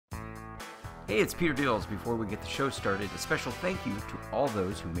Hey, it's Peter Dills. Before we get the show started, a special thank you to all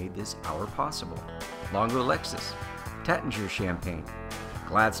those who made this hour possible. Longo Lexus, Tattinger Champagne,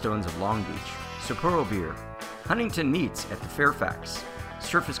 Gladstones of Long Beach, Sapporo Beer, Huntington Meats at the Fairfax,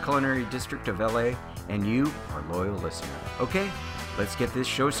 Surface Culinary District of LA, and you, our loyal listener. Okay, let's get this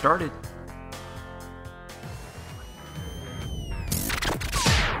show started.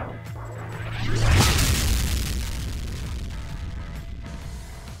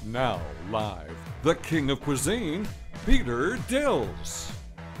 Now, live, the king of cuisine, Peter Dills.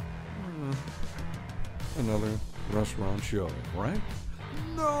 Another restaurant show, right?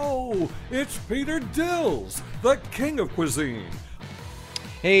 No, it's Peter Dills, the king of cuisine.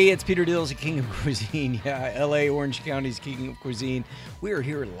 Hey, it's Peter Dills, the King of Cuisine. Yeah, LA, Orange County's King of Cuisine. We are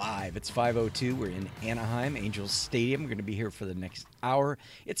here live. It's 5:02. We're in Anaheim, Angels Stadium. We're going to be here for the next hour.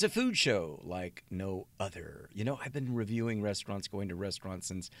 It's a food show like no other. You know, I've been reviewing restaurants, going to restaurants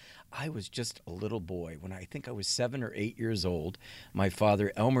since I was just a little boy. When I think I was 7 or 8 years old, my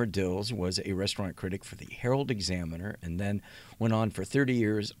father, Elmer Dills, was a restaurant critic for the Herald Examiner and then went on for 30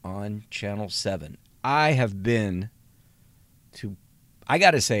 years on Channel 7. I have been to I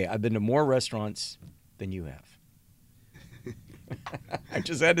got to say, I've been to more restaurants than you have. I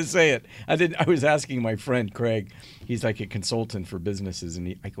just had to say it. I was asking my friend Craig. He's like a consultant for businesses,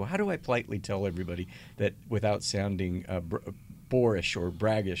 and I go, "How do I politely tell everybody that without sounding boorish or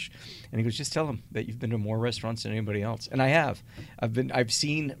braggish?" And he goes, "Just tell them that you've been to more restaurants than anybody else." And I have. I've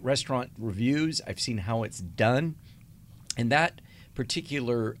seen restaurant reviews. I've seen how it's done, and that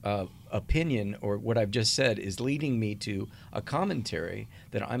particular opinion, or what I've just said, is leading me to a commentary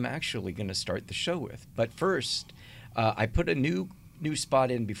that I'm actually going to start the show with. But first, I put a new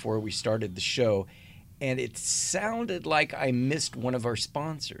spot in before we started the show, and it sounded like I missed one of our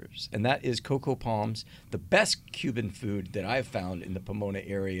sponsors, and that is Coco Palms, the best Cuban food that I've found in the Pomona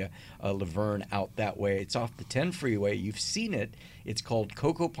area, Laverne out that way. It's off the 10 freeway. You've seen it. It's called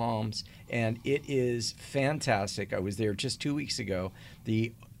Coco Palms, and it is fantastic. I was there just 2 weeks ago.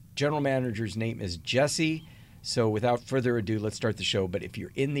 The general manager's name is Jesse. So without further ado, let's start the show. But if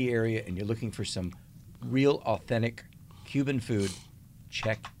you're in the area and you're looking for some real authentic Cuban food,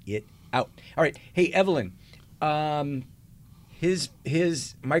 check it out. All right. Hey, Evelyn, his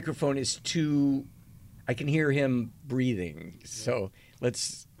microphone is too, I can hear him breathing. So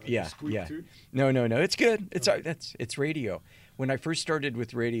let's, yeah. No. It's good. It's radio. When I first started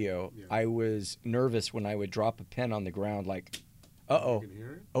with radio, I was nervous when I would drop a pen on the ground like, uh-oh.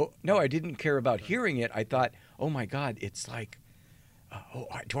 Oh, no, I didn't care about hearing it. I thought, oh, my God, it's like,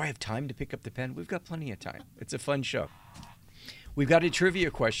 do I have time to pick up the pen? We've got plenty of time. It's a fun show. We've got a trivia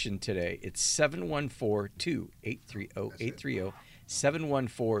question today. It's 714-283-0830,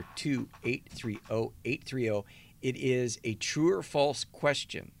 714-283-0830. It is a true or false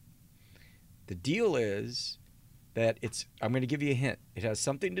question. The deal is that I'm going to give you a hint. It has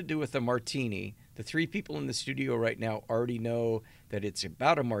something to do with a martini. The three people in the studio right now already know that it's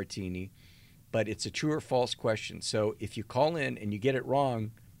about a martini, but it's a true or false question. So if you call in and you get it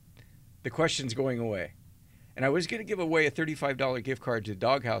wrong, the question's going away. And I was going to give away a $35 gift card to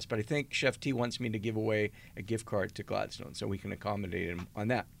Doghouse, but I think Chef T wants me to give away a gift card to Gladstone, so we can accommodate him on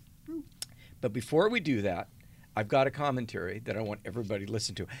that. But before we do that, I've got a commentary that I want everybody to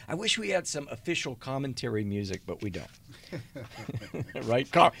listen to. I wish we had some official commentary music, but we don't.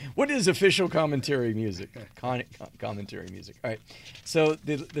 Right? What is official commentary music? Commentary music. All right. So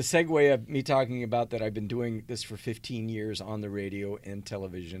the segue of me talking about that I've been doing this for 15 years on the radio and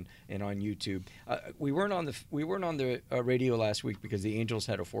television and on YouTube. We weren't on the radio last week because the Angels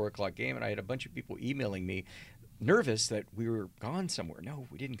had a 4:00 game, and I had a bunch of people emailing me nervous that we were gone somewhere. No,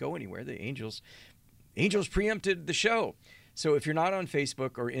 we didn't go anywhere. The Angels preempted the show. So if you're not on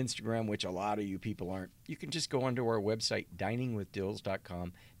Facebook or Instagram, which a lot of you people aren't, you can just go onto our website,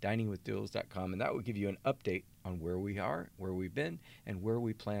 diningwithdills.com, and that will give you an update on where we are, where we've been, and where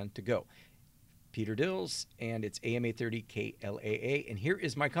we plan to go. Peter Dills, and it's AM 830 KLAA, and here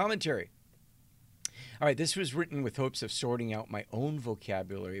is my commentary. All right, this was written with hopes of sorting out my own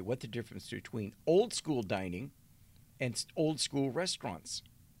vocabulary, what the difference between old school dining and old school restaurants.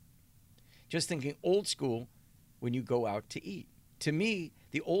 Just thinking old school when you go out to eat. To me,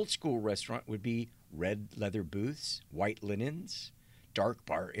 the old school restaurant would be red leather booths, white linens, dark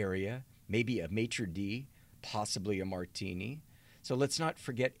bar area, maybe a maitre d', possibly a martini. So let's not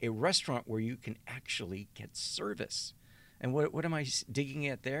forget a restaurant where you can actually get service. And what am I digging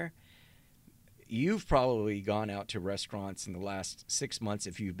at there? You've probably gone out to restaurants in the last 6 months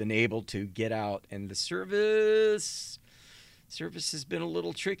if you've been able to get out, and the service has been a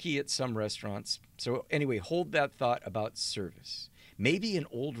little tricky at some restaurants. So anyway, hold that thought about service. Maybe an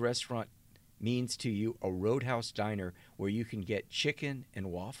old restaurant means to you a Roadhouse diner where you can get chicken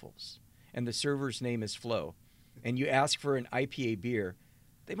and waffles, and the server's name is Flo, and you ask for an IPA beer,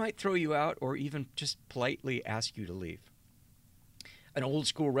 they might throw you out or even just politely ask you to leave. An old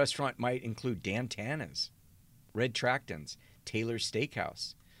school restaurant might include Dan Tana's, Red Tracton's, Taylor's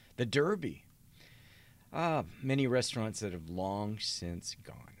Steakhouse, the Derby. Many restaurants that have long since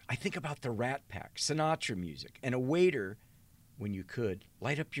gone. I think about the Rat Pack, Sinatra music, and a waiter, when you could,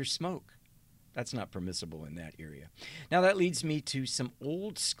 light up your smoke. That's not permissible in that area. Now that leads me to some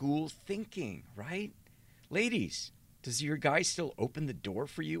old school thinking, right? Ladies, does your guy still open the door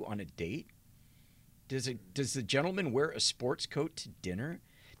for you on a date? Does the gentleman wear a sports coat to dinner?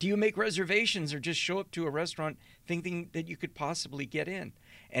 Do you make reservations or just show up to a restaurant thinking that you could possibly get in?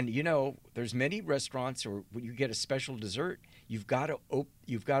 And you know, there's many restaurants, or when you get a special dessert, you've got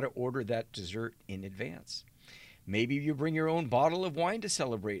to order that dessert in advance. Maybe you bring your own bottle of wine to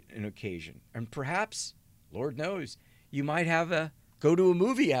celebrate an occasion. And perhaps, Lord knows, you might go to a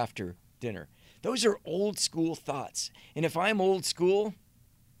movie after dinner. Those are old school thoughts. And if I'm old school,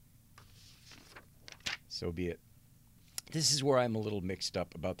 so be it. This is where I'm a little mixed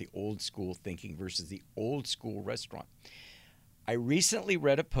up about the old school thinking versus the old school restaurant. I recently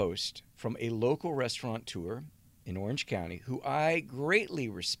read a post from a local restaurateur in Orange County who I greatly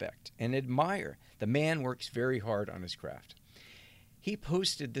respect and admire. The man works very hard on his craft. He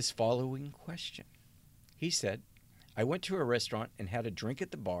posted this following question. He said, I went to a restaurant and had a drink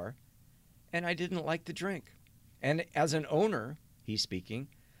at the bar, and I didn't like the drink. And as an owner, he's speaking,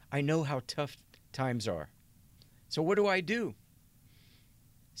 I know how tough times are. So what do I do?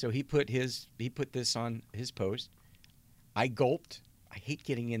 So he put this on his post. I gulped. I hate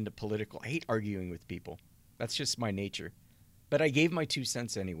getting into political. I hate arguing with people. That's just my nature. But I gave my 2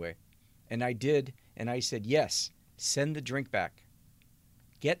 cents anyway. And I did. And I said, yes, send the drink back.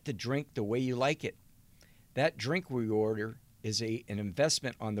 Get the drink the way you like it. That drink we order is an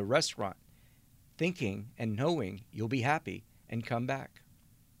investment on the restaurant, thinking and knowing you'll be happy and come back.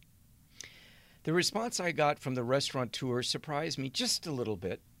 The response I got from the restaurateur surprised me just a little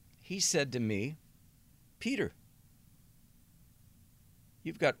bit. He said to me, Peter,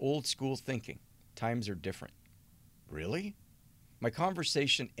 you've got old school thinking. Times are different. Really? My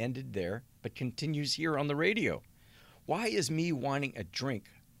conversation ended there, but continues here on the radio. Why is me wanting a drink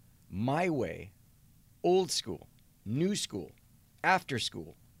my way, old school, new school, after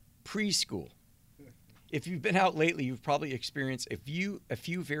school, preschool? If you've been out lately, you've probably experienced a few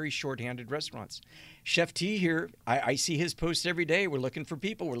very short-handed restaurants. Chef T here, I see his posts every day. We're looking for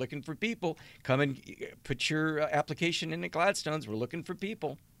people. We're looking for people. Come and put your application in the Gladstones. We're looking for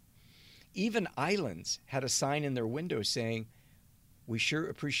people. Even Islands had a sign in their window saying, we sure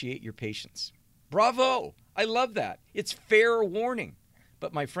appreciate your patience. Bravo! I love that. It's fair warning.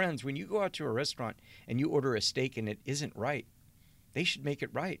 But my friends, when you go out to a restaurant and you order a steak and it isn't right, they should make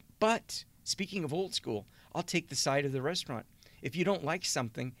it right. But speaking of old school, I'll take the side of the restaurant. If you don't like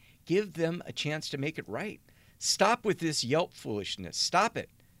something, give them a chance to make it right. Stop with this Yelp foolishness. Stop it.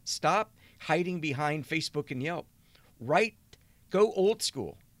 Stop hiding behind Facebook and Yelp. Go old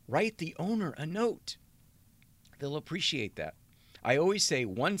school. Write the owner a note. They'll appreciate that. I always say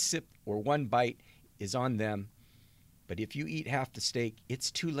one sip or one bite is on them, but if you eat half the steak, it's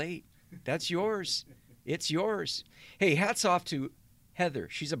too late. That's yours. It's yours. Hey, hats off to Heather.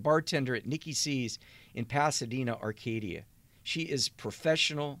 She's a bartender at Nikki C's in Pasadena, Arcadia. She is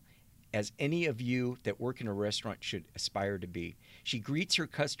professional as any of you that work in a restaurant should aspire to be. She greets her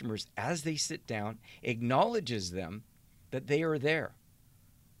customers as they sit down, acknowledges them that they are there.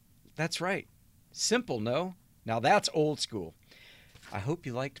 That's right. Simple, no? Now that's old school. I hope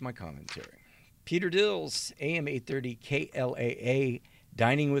you liked my commentary. Peter Dills, AM 830 KLAA,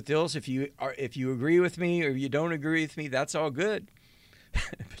 Dining with Dills. If you agree with me or you don't agree with me, that's all good.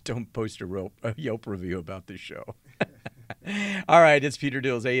 But don't post a Yelp review about this show. All right, it's Peter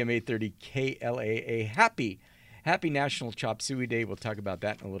Dills, AM 830 KLAA. Happy National Chop Suey Day. We'll talk about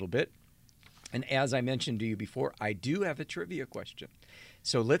that in a little bit. And as I mentioned to you before, I do have a trivia question.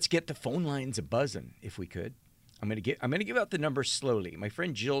 So let's get the phone lines a-buzzing, if we could. I'm going to give out the number slowly. My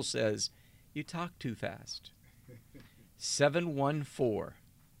friend Jill says, you talk too fast.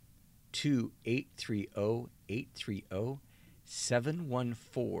 714-2830-830.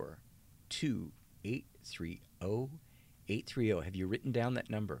 714-2830-830. Have you written down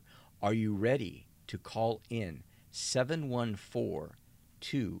that number? Are you ready to call in?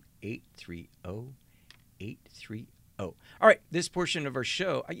 714-2830-830. All right, this portion of our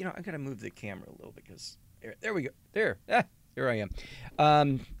show, I got to move the camera a little because there we go. There I am.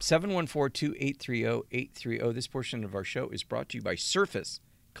 714-2830-830. This portion of our show is brought to you by Surface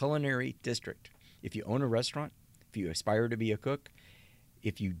Culinary District. If you own a restaurant, if you aspire to be a cook,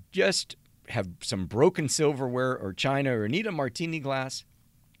 if you just have some broken silverware or china or need a martini glass,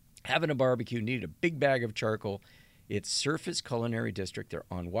 having a barbecue, need a big bag of charcoal, it's Surface Culinary District. They're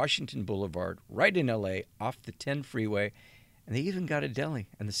on Washington Boulevard, right in LA, off the 10 freeway. And they even got a deli,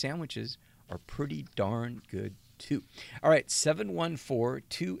 and the sandwiches are pretty darn good too. All right,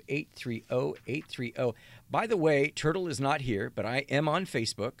 714-2830-830. By the way, Turtle is not here, but I am on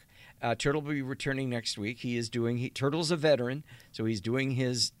Facebook. Turtle will be returning next week. Turtle's a veteran, so he's doing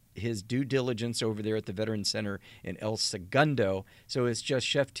his due diligence over there at the Veteran Center in El Segundo. So it's just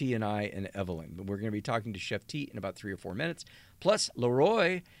Chef T and I and Evelyn. But we're going to be talking to Chef T in about 3 or 4 minutes. Plus,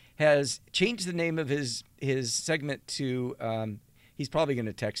 Leroy has changed the name of his segment to, he's probably going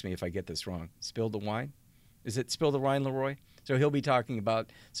to text me if I get this wrong. Spill the Wine? Is it Spill the Wine, Leroy? So he'll be talking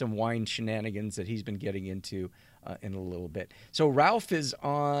about some wine shenanigans that he's been getting into in a little bit. So Ralph is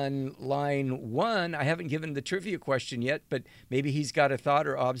on line 1. I haven't given the trivia question yet, but maybe he's got a thought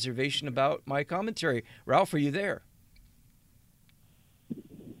or observation about my commentary. Ralph, are you there?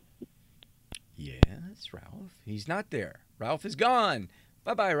 Yes, Ralph. He's not there. Ralph is gone.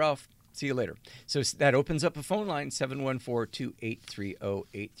 Bye-bye, Ralph. See you later. So that opens up a phone line,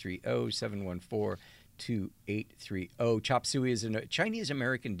 714-2830-830, 714-2830. Chop suey is a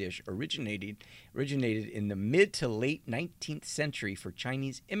Chinese-American dish originated in the mid to late 19th century for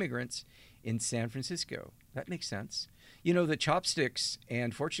Chinese immigrants in San Francisco. That makes sense. You know, the chopsticks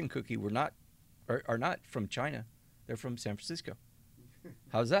and fortune cookie are not from China. They're from San Francisco.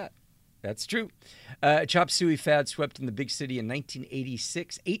 How's that? That's true. Chop suey fad swept in the big city in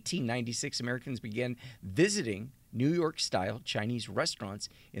 1896. Americans began visiting New York-style Chinese restaurants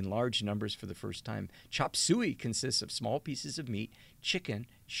in large numbers for the first time. Chop suey consists of small pieces of meat, chicken,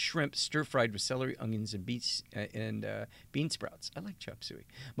 shrimp, stir-fried with celery, onions, and bean sprouts. I like chop suey.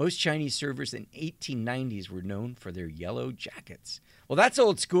 Most Chinese servers in 1890s were known for their yellow jackets. Well, that's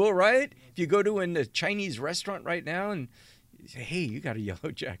old school, right? If you go to a Chinese restaurant right now and say, hey, you got a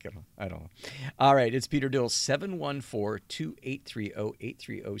yellow jacket on. I don't know. All right, it's Peter Dills,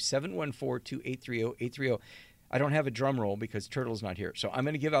 714-2830-830, 714-2830-830. I don't have a drum roll because Turtle's not here. So I'm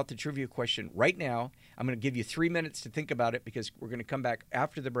going to give out the trivia question right now. I'm going to give you 3 minutes to think about it because we're going to come back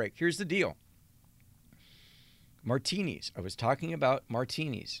after the break. Here's the deal. Martinis. I was talking about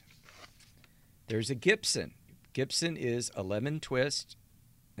martinis. There's a Gibson. Gibson is a lemon twist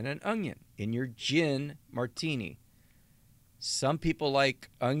and an onion in your gin martini. Some people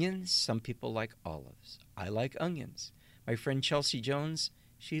like onions. Some people like olives. I like onions. My friend Chelsea Jones,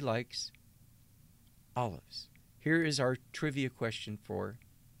 she likes olives. Here is our trivia question for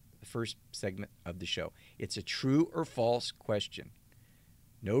the first segment of the show. It's a true or false question.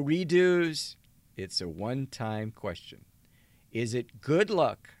 No redos. It's a one-time question. Is it good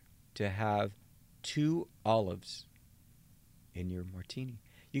luck to have 2 olives in your martini?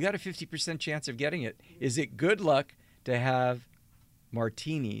 You got a 50% chance of getting it. Is it good luck to have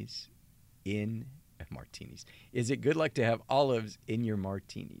martinis in martinis? Is it good luck to have olives in your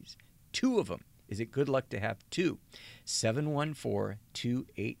martinis? 2 of them. Is it good luck to have 2?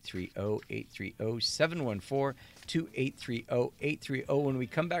 714-2830-830, 714-2830-830. When we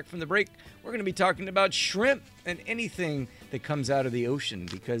come back from the break, we're going to be talking about shrimp and anything that comes out of the ocean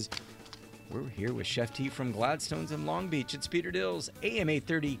because we're here with Chef T from Gladstone's in Long Beach. It's Peter Dills, AM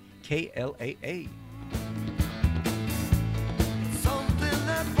 830 KLAA.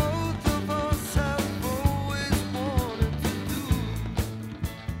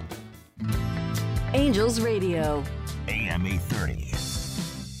 Angels Radio. AM 830.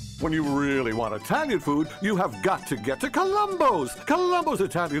 When you really want Italian food, you have got to get to Columbo's. Columbo's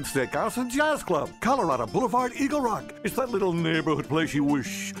Italian Steakhouse and Jazz Club, Colorado Boulevard, Eagle Rock. It's that little neighborhood place you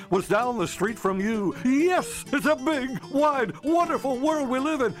wish was down the street from you. Yes, it's a big, wide, wonderful world we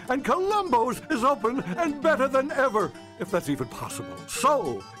live in, and Columbo's is open and better than ever, if that's even possible.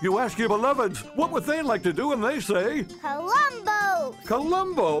 So, you ask your beloveds, what would they like to do, and they say, Columbo!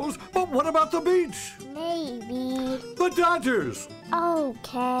 Columbo's? But what about the beach? Maybe. The Dodgers?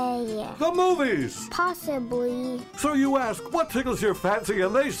 Okay. The movies? Possibly. So you ask, what tickles your fancy,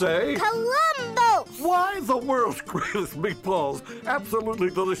 and they say, Columbo! why, the world's greatest meatballs, absolutely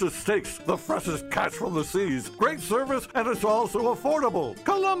delicious steaks, the freshest catch from the seas, great service, and it's also affordable.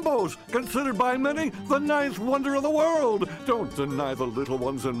 Columbo's, considered by many the 9th wonder of the world. Don't deny the little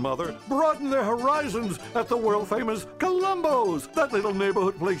ones and mother. Broaden their horizons at the world-famous Columbo's, that little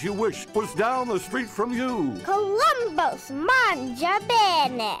neighborhood place you wish was down the street from you. Columbo's Mangia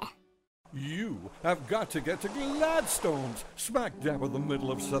Bene. You have got to get to Gladstone's, smack dab in the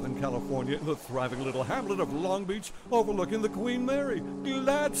middle of Southern California in the thriving little hamlet of Long Beach overlooking the Queen Mary.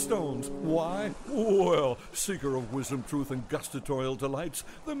 Gladstone's. Why? Well, seeker of wisdom, truth, and gustatorial delights,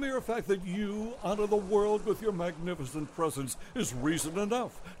 the mere fact that you honor the world with your magnificent presence is reason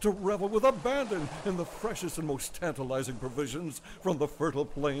enough to revel with abandon in the freshest and most tantalizing provisions from the fertile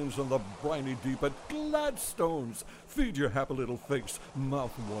plains and the briny deep at Gladstone's. Feed your happy little face,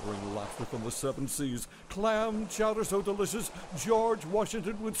 mouth-watering lobster from the seven seas, clam chowder so delicious George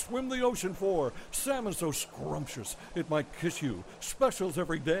Washington would swim the ocean for, salmon so scrumptious it might kiss you, specials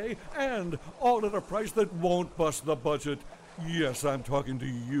every day, and all at a price that won't bust the budget. Yes, I'm talking to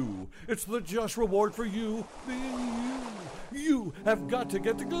you. It's the just reward for you being you. You have got to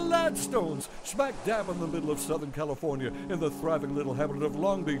get to Gladstone's, smack dab in the middle of Southern California, in the thriving little hamlet of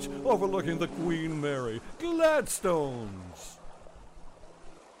Long Beach, overlooking the Queen Mary. Gladstone's.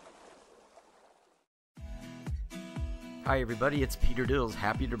 Hi, everybody. It's Peter Dills,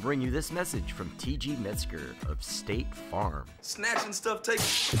 happy to bring you this message from T.G. Metzger of State Farm. Snatching stuff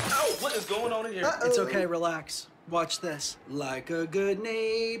takes. Oh, what is going on in here? It's okay, relax. Watch this. Like a good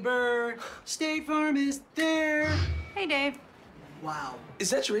neighbor, State Farm is there. Hey, Dave. Wow, Is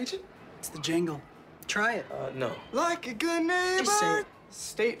that your agent? it's the jingle. Try it. No. Like a good neighbor. Just say it.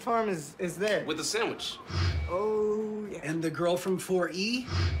 State Farm is there. With a sandwich. Oh, yeah. And the girl from 4E?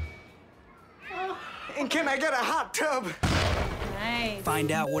 And can I get a hot tub? Nice.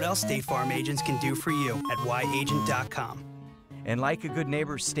 Find out what else State Farm agents can do for you at yagent.com. And like a good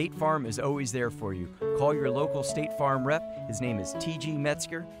neighbor, State Farm is always there for you. Call your local State Farm rep. His name is T.G.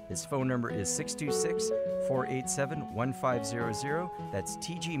 Metzger. His phone number is 626-487-1500. That's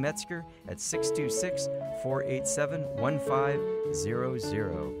T.G. Metzger at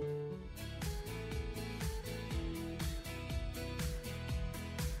 626-487-1500.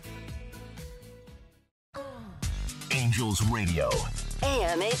 Angels Radio.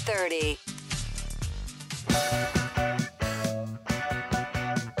 AM 830.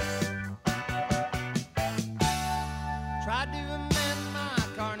 Tried to amend my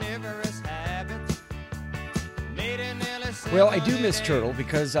carnivorous habits. Made an illicit Well, I do miss Turtle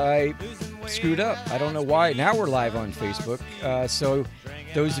because I screwed up. I don't know why. Now we're live on Facebook. So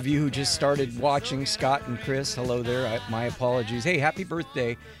those of you who just started watching, Scott and Chris, hello there. My apologies. Hey, happy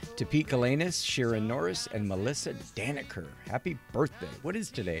birthday to Pete Galanis, Sharon Norris, and Melissa Daniker. Happy birthday. What is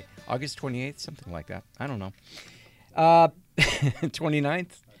today? August 28th? Something like that. I don't know.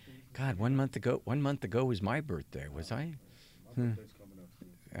 29th? God, 1 month ago. 1 month ago was my birthday. Was I?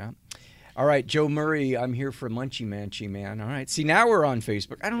 Yeah. All right, Joe Murray, I'm here for Munchie Manchie, man. All right. See, now we're on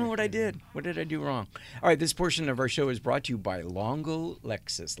Facebook. I don't know what I did. What did I do wrong? All right, this portion of our show is brought to you by Longo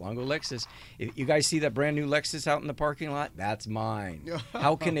Lexus. Longo Lexus. If you guys see that brand new Lexus out in the parking lot? That's mine.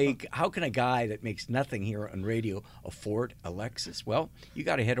 How can a guy that makes nothing here on radio afford a Lexus? Well, you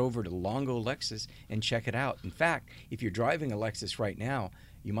got to head over to Longo Lexus and check it out. In fact, if you're driving a Lexus right now,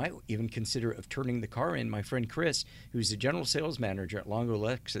 you might even consider of turning the car in. My friend Chris, who's the general sales manager at Longo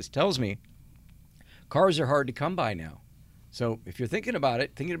Lexus, tells me cars are hard to come by now. So if you're thinking about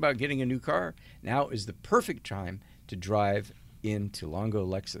getting a new car, now is the perfect time to drive into Longo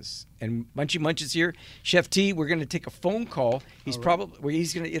Lexus. And Munchie Munch is here. Chef T, we're going to take a phone call. It's a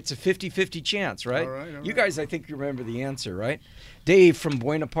 50-50 chance, right? All right. You guys, I think you remember the answer, right? Dave from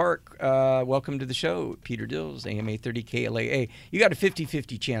Buena Park, welcome to the show. Peter Dills, AM 830 KLAA. You got a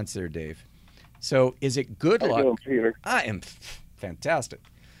 50-50 chance there, Dave. So is it good luck? Doing, Peter? I am fantastic.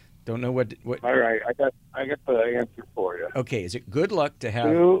 Don't know what. All right, I got the answer for you. Okay, is it good luck to have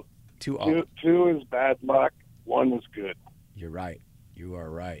two is bad luck. 1 is good. You're right. You are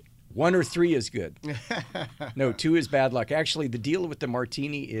right. 1 or 3 is good. No, 2 is bad luck. Actually, the deal with the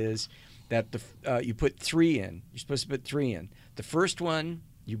martini is that you put 3 in. You're supposed to put 3 in. The first one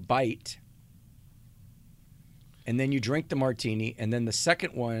you bite, and then you drink the martini, and then the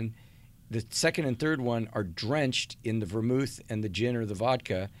second and third one are drenched in the vermouth and the gin or the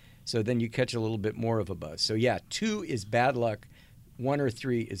vodka. So then you catch a little bit more of a buzz. So yeah, 2 is bad luck. 1 or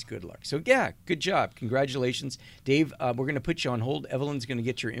 3 is good luck. So yeah, good job. Congratulations. Dave, we're going to put you on hold. Evelyn's going to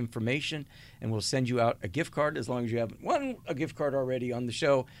get your information, and we'll send you out a gift card. As long as you haven't won a gift card already on the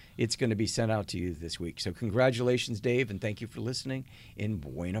show, it's going to be sent out to you this week. So congratulations, Dave, and thank you for listening in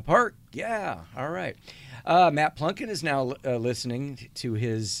Buena Park. Yeah, all right. Matt Plunkin is now listening to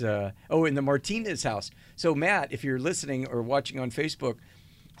his, in the Martinez house. So Matt, if you're listening or watching on Facebook,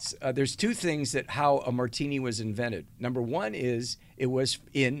 there's 2 things that how a martini was invented. Number 1 is it was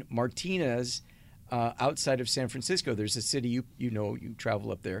in Martinez outside of San Francisco. There's a city, you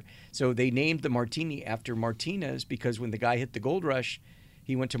travel up there. So they named the martini after Martinez because when the guy hit the gold rush,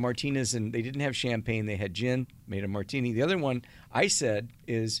 He went to Martinez, and they didn't have champagne. They had gin, made a martini. The other one I said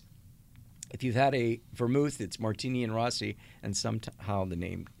is, if you've had a vermouth, it's Martini and Rossi, and somehow the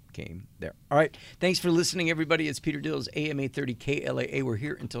name came there. All right. Thanks for listening, everybody. It's Peter Dills, AM 830 KLAA. We're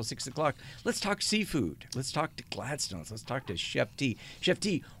here until 6 o'clock. Let's talk seafood. Let's talk to Gladstone's. Let's talk to Chef T. Chef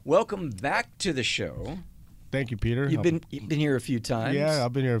T, welcome back to the show. Thank you, Peter. You've been here a few times. Yeah,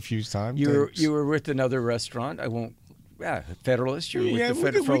 I've been here a few times. You were with another restaurant. I won't. Yeah, Federalist. You're with the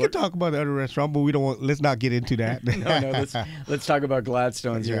Federalist. We can talk about the other restaurant, but we don't want. Let's not get into that. No. Let's talk about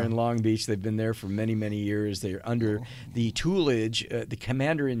Gladstone's here in Long Beach. They've been there for many, many years. They're under the tutelage. The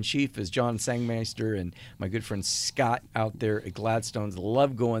commander-in-chief is John Sangmeister, and my good friend Scott out there at Gladstone's.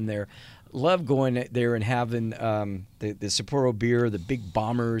 Love going there. Love going there and having the Sapporo beer, the big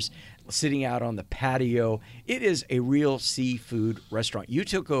bombers, sitting out on the patio. It is a real seafood restaurant. You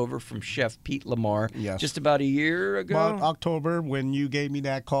took over from Chef Pete Lamar just about a year ago. About October, when you gave me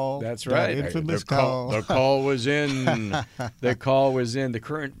that call. That's right. That infamous call. The call was in. The call was in. The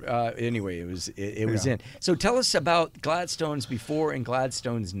current, anyway, it was in. So tell us about Gladstone's before and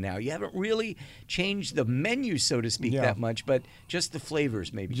Gladstone's now. You haven't really changed the menu, so to speak, that much, but just the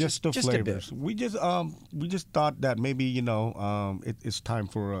flavors, maybe. Just the flavors. A bit. We just thought that maybe it's time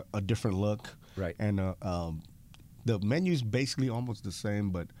for a different look. Right. And the menu's basically almost the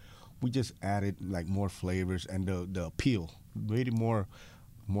same, but we just added like more flavors and the appeal, made it more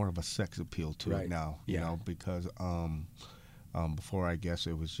of a sex appeal to it now. You know, because before I guess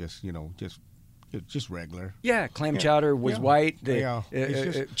it was just regular. Yeah, clam chowder was white.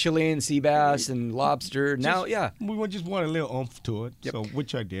 Chilean sea bass and lobster. Now, we just want a little oomph to it. So,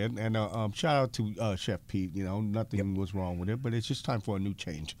 which I did. And shout out to Chef Pete. Nothing was wrong with it, but it's just time for a new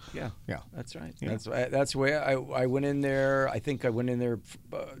change. Yeah, that's right. Yeah. That's the way I went in there. I think I went in there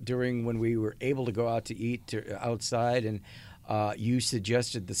during when we were able to go out to eat outside, and you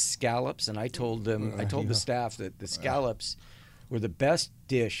suggested the scallops, and I told them, the staff that the scallops were the best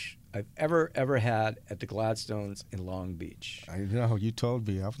dish I've ever had at the Gladstones in Long Beach. I know, you told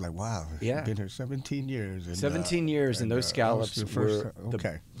me. I was like, wow. Yeah. Been here 17 years. And, 17 years, and those scallops were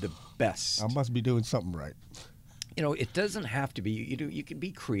the best. I must be doing something right. It doesn't have to be. You can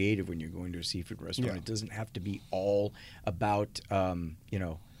be creative when you're going to a seafood restaurant. It doesn't have to be all about,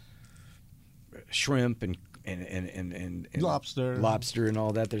 shrimp and lobster and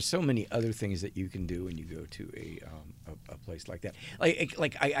all that. There's so many other things that you can do when you go to a place like that.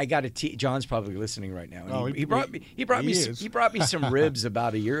 Like I got John's probably listening right now. And he brought me some ribs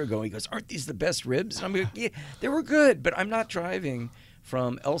about a year ago. He goes, "Aren't these the best ribs?" And I'm like, "Yeah, they were good, but I'm not driving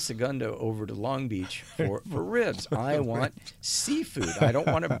from El Segundo over to Long Beach for ribs. I want seafood. I don't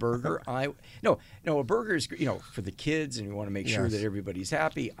want a burger. No, a burger is for the kids, and you want to make sure that everybody's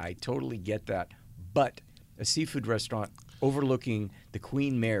happy. I totally get that, but a seafood restaurant overlooking the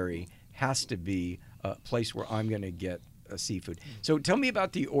Queen Mary has to be a place where I'm going to get seafood. So tell me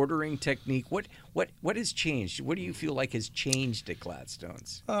about the ordering technique. What has changed? What do you feel like has changed at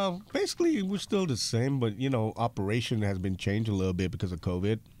Gladstone's? Basically, we're still the same, but operation has been changed a little bit because of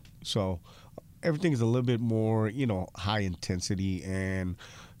COVID. So everything is a little bit more high intensity, and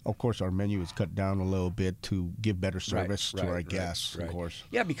of course, our menu is cut down a little bit to give better service to our guests, of course.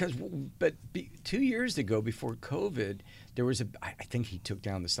 Yeah, because 2 years ago, before COVID, there was I think he took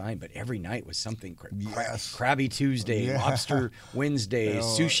down the sign, but every night was something. Krabby Tuesday, Lobster Wednesdays,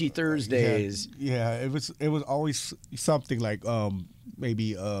 Sushi Thursdays. Yeah, it was always something like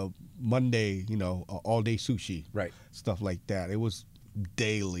maybe Monday, all day sushi, stuff like that. It was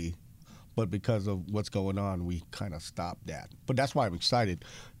daily. But because of what's going on, we kind of stopped that. But that's why I'm excited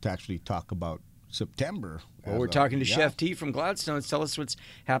to actually talk about September. Well, we're talking to Chef T from Gladstone's. Tell us what's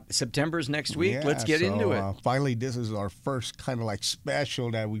happening. September's next week. Let's get into it. Finally, this is our first kind of like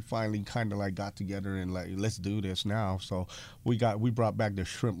special that we finally kind of like got together and like, let's do this now. So we brought back the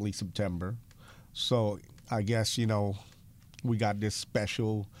Shrimply September. So I guess, we got this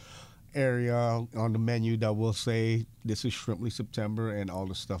special area on the menu that will say this is Shrimply September, and all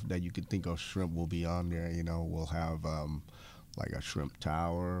the stuff that you can think of shrimp will be on there. We'll have like a shrimp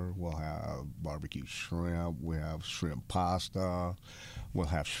tower, we'll have barbecue shrimp, we'll have shrimp pasta, we'll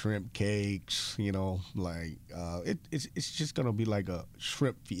have shrimp cakes. It's just gonna be like a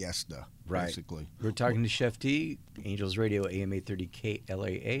shrimp fiesta, basically. We're talking to Chef T, Angels Radio, AM 830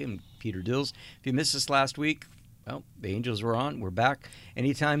 KLAA, and Peter Dills. If you missed us last week, well, the Angels were on. We're back.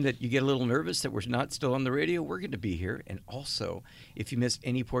 Anytime that you get a little nervous that we're not still on the radio, we're going to be here. And also, if you missed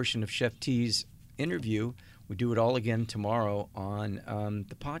any portion of Chef T's interview, we do it all again tomorrow on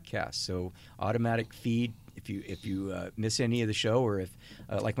the podcast. So automatic feed if you miss any of the show, or if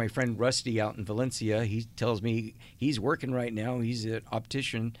like my friend Rusty out in Valencia, he tells me he's working right now. He's an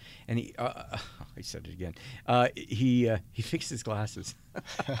optician, and he I said it again. He fixed his glasses.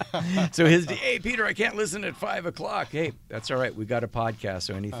 So hey Peter, I can't listen at 5 o'clock. Hey, that's all right. We got a podcast,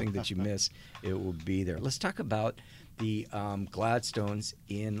 so anything that you miss, it will be there. Let's talk about the Gladstones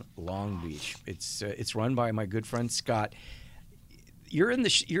in Long Beach. It's run by my good friend Scott. You're in the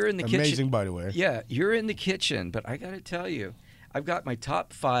kitchen. Amazing, by the way. Yeah, you're in the kitchen, but I got to tell you, I've got my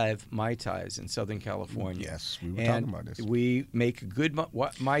top 5 Mai Tais in Southern California. Yes, we were talking about this. We make a good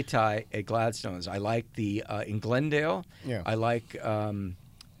Mai Tai at Gladstone's. I like the in Glendale. Yeah. I like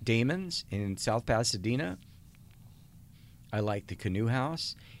Damon's in South Pasadena. I like the Canoe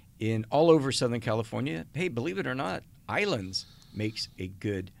House in all over Southern California. Hey, believe it or not, Islands makes a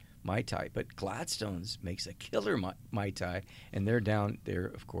good Mai Tai, but Gladstone's makes a killer Mai Tai, and they're down there,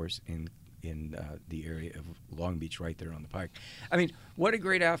 of course, in the area of Long Beach, right there on the pike. I mean, what a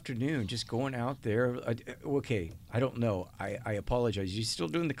great afternoon, just going out there. Okay, I don't know. I apologize. You still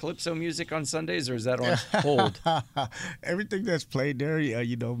doing the Calypso music on Sundays, or is that on hold? Everything that's played there,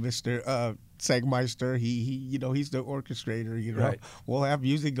 Mr. Segmeister, he's the orchestrator. Right. We'll have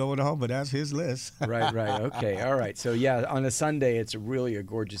music going on, but that's his list. Right. Okay. All right. So yeah, on a Sunday, it's really a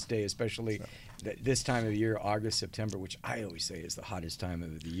gorgeous day, especially this time of year, August, September, which I always say is the hottest time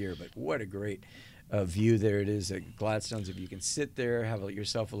of the year. But what a great view there it is at Gladstone's. If you can sit there, have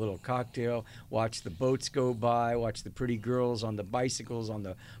yourself a little cocktail, watch the boats go by, watch the pretty girls on the bicycles on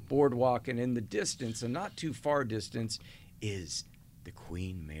the boardwalk, and in the distance, and not too far distance, is the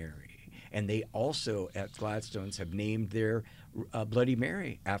Queen Mary. And they also, at Gladstone's, have named their Bloody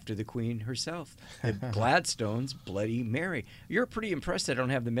Mary after the Queen herself. The Gladstone's Bloody Mary. You're pretty impressed I don't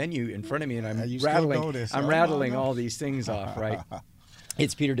have the menu in front of me, and I'm rattling all these things off, right?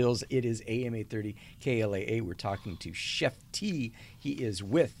 It's Peter Dills. It is AM 830 KLAA. We're talking to Chef T. He is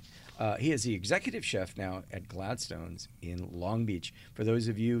the executive chef now at Gladstone's in Long Beach. For those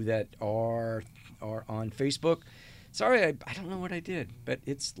of you that are on Facebook, sorry, I don't know what I did, but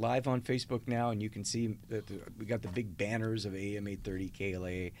it's live on Facebook now, and you can see that we got the big banners of AM 830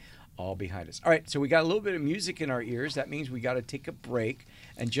 KLAA all behind us. All right, so we got a little bit of music in our ears. That means we got to take a break.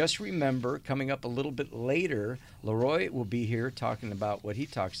 And just remember, coming up a little bit later, Leroy will be here talking about what he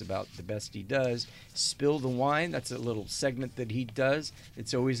talks about, the best he does. Spill the Wine, that's a little segment that he does.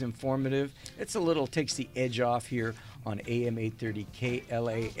 It's always informative. Takes the edge off here on AM 830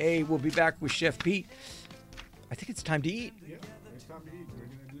 KLAA. We'll be back with Chef Pete. I think it's time to eat. Yeah, it's time to eat. We're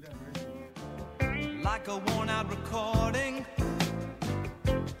going to do that right now. Like a worn-out recording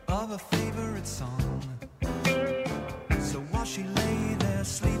of a favorite song. So while she lay there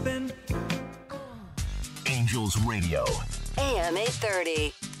sleeping, Angels Radio. AM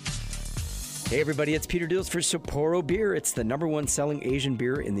 830. Hey everybody, it's Peter Dills for Sapporo Beer. It's the #1 selling Asian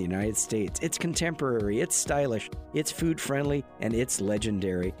beer in the United States. It's contemporary, it's stylish, it's food-friendly, and it's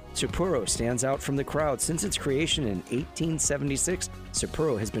legendary. Sapporo stands out from the crowd. Since its creation in 1876,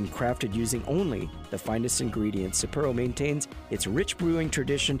 Sapporo has been crafted using only the finest ingredients. Sapporo maintains its rich brewing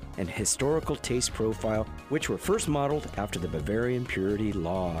tradition and historical taste profile, which were first modeled after the Bavarian purity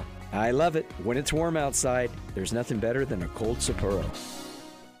law. I love it. When it's warm outside, there's nothing better than a cold Sapporo.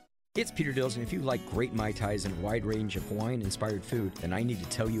 It's Peter Dills, and if you like great Mai Tais and a wide range of Hawaiian-inspired food, then I need to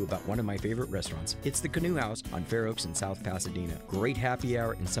tell you about one of my favorite restaurants. It's the Canoe House on Fair Oaks in South Pasadena. Great happy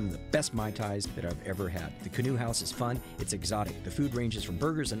hour and some of the best Mai Tais that I've ever had. The Canoe House is fun, it's exotic. The food ranges from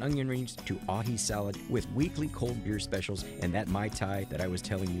burgers and onion rings to ahi salad with weekly cold beer specials, and that Mai Tai that I was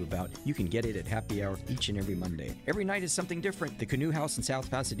telling you about, you can get it at happy hour each and every Monday. Every night is something different. The Canoe House in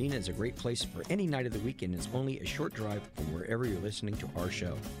South Pasadena is a great place for any night of the week, and it's only a short drive from wherever you're listening to our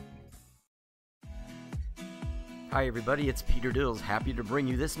show. Hi everybody, it's Peter Dills, happy to bring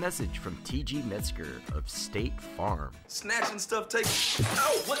you this message from T.G. Metzger of State Farm. Snatching stuff,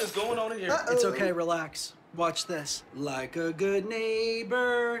 Oh, what is going on in here? It's okay, relax. Watch this. Like a good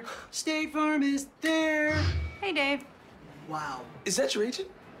neighbor, State Farm is there. Hey, Dave. Wow. Is that your agent?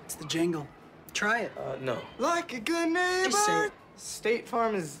 It's the jingle. Try it. No. Like a good neighbor. Just say it. State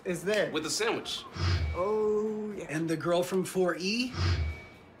Farm is there. With a sandwich. Oh, yeah. And the girl from 4E?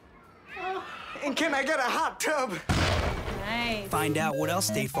 And can I get a hot tub? Nice. Find out what else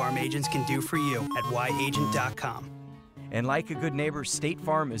State Farm agents can do for you at yagent.com. And like a good neighbor, State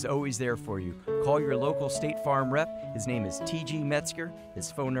Farm is always there for you. Call your local State Farm rep. His name is T.G. Metzger.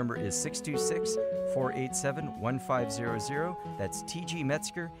 His phone number is 626-487-1500. That's T.G.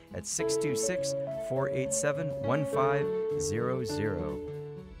 Metzger at 626-487-1500.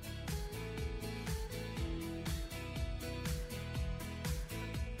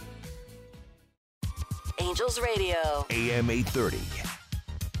 Hills Radio. AM 830.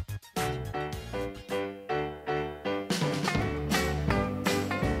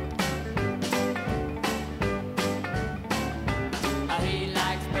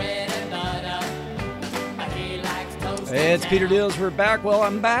 It's Peter Dills. We're back. Well,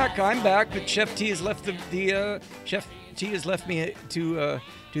 I'm back, but Chef T has left Chef T has left me to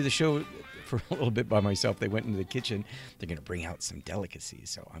do the show for a little bit by myself. They went into the kitchen. They're going to bring out some delicacies,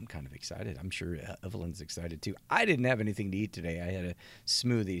 so I'm kind of excited. I'm sure Evelyn's excited too. I didn't have anything to eat today. I had a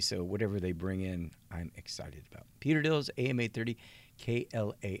smoothie, so whatever they bring in, I'm excited about. Peter Dills, AM 830,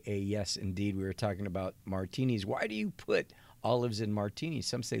 KLAA. Yes, indeed, we were talking about martinis. Why do you put olives in martinis?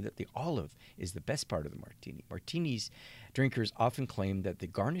 Some say that the olive is the best part of the martini. Martinis drinkers often claim that the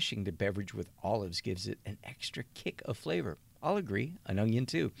garnishing the beverage with olives gives it an extra kick of flavor. I'll agree, an onion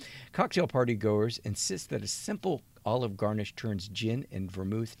too. Cocktail party goers insist that a simple olive garnish turns gin and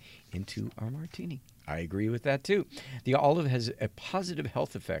vermouth into our martini. I agree with that too. The olive has a positive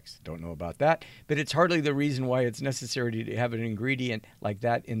health effects. Don't know about that, but it's hardly the reason why it's necessary to have an ingredient like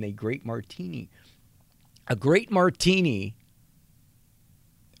that in a great martini. A great martini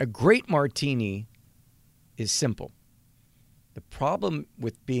is simple. The problem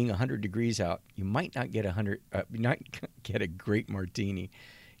with being 100 degrees out, you might not get a great martini,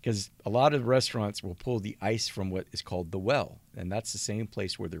 because a lot of restaurants will pull the ice from what is called the well, and that's the same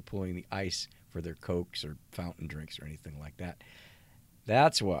place where they're pulling the ice for their Cokes or fountain drinks or anything like that.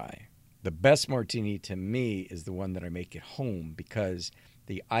 That's why the best martini to me is the one that I make at home, because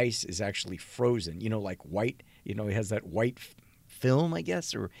the ice is actually frozen. You know, like white. You know, it has that white film, I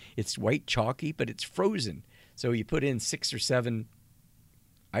guess, or it's white chalky, but it's frozen. So you put in 6 or 7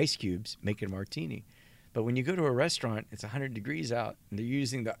 ice cubes, make it a martini. But when you go to a restaurant, it's 100 degrees out, and they're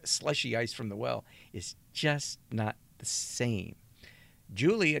using the slushy ice from the well. It's just not the same.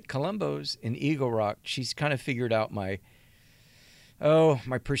 Julie at Columbo's in Eagle Rock, she's kind of figured out my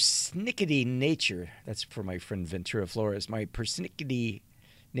persnickety nature. That's for my friend Ventura Flores. My persnickety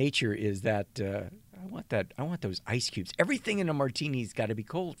nature is that I want those ice cubes. Everything in a martini's got to be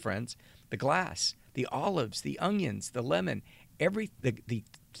cold, friends. The glass, the olives, the onions, the lemon,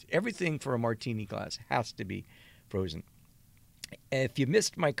 everything for a martini glass has to be frozen. If you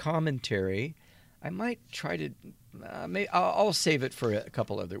missed my commentary, I might try to. I'll save it for a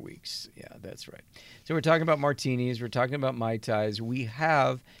couple other weeks. Yeah, that's right. So we're talking about martinis. We're talking about Mai Tais. We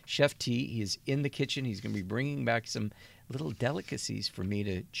have Chef T. He's in the kitchen. He's going to be bringing back some little delicacies for me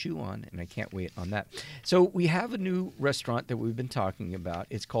to chew on, and I can't wait on that. So we have a new restaurant that we've been talking about.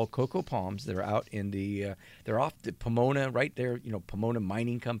 It's called Cocoa Palms. They're out in they're off the Pomona, right there, Pomona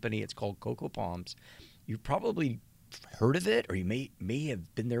Mining Company. It's called Cocoa Palms. You've probably heard of it, or you may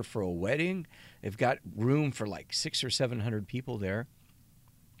have been there for a wedding. They've got room for like 600 or 700 people there.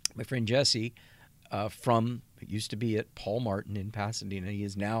 My friend Jesse used to be at Paul Martin in Pasadena. He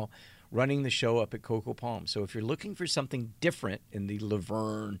is now running the show up at Cocoa Palms. So if you're looking for something different in the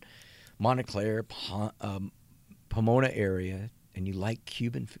Laverne, Montclair, Pomona area, and you like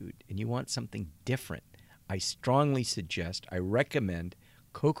Cuban food and you want something different, I strongly suggest, I recommend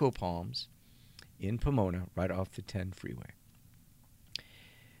Cocoa Palms in Pomona, right off the 10 freeway.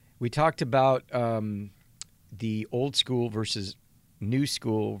 We talked about the old school versus new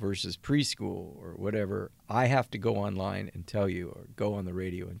school versus preschool or whatever. I have to go online and tell you, or go on the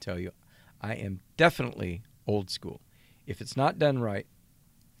radio and tell you, I am definitely old school. If it's not done right,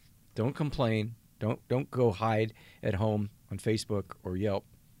 don't complain. Don't go hide at home on Facebook or Yelp.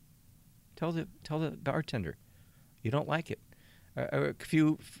 Tell the bartender you don't like it. A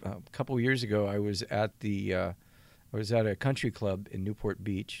couple years ago, I was at a country club in Newport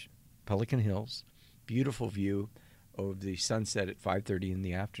Beach, Pelican Hills. Beautiful view of the sunset at 5:30 in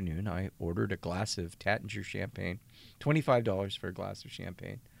the afternoon. I ordered a glass of Tattinger champagne, $25 for a glass of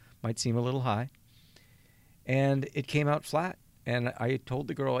champagne. Might seem a little high. And it came out flat. And I told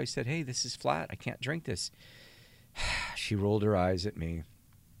the girl, I said, "Hey, this is flat. I can't drink this." She rolled her eyes at me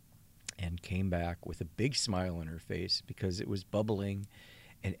and came back with a big smile on her face because it was bubbling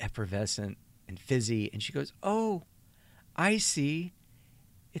and effervescent and fizzy. And she goes, "Oh, I see.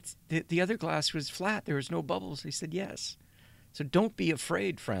 It's the other glass was flat. There was no bubbles." I said, "Yes." So don't be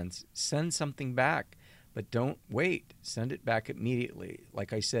afraid, friends. Send something back, but don't wait. Send it back immediately.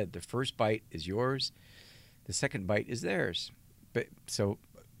 Like I said, the first bite is yours. The second bite is theirs. But so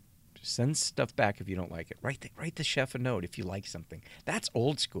send stuff back if you don't like it. Write the chef a note if you like something. That's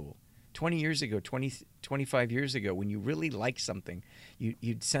old school. 20 years ago, 25 years ago, when you really like something,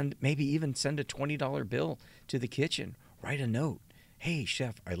 you'd maybe even send a $20 bill to the kitchen. Write a note. "Hey,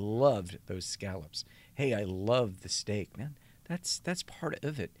 chef, I loved those scallops. Hey, I love the steak." Man, that's part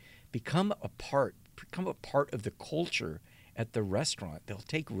of it. Become a part. become a part of the culture at the restaurant. They'll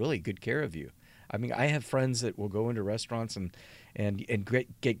take really good care of you. I mean, I have friends that will go into restaurants and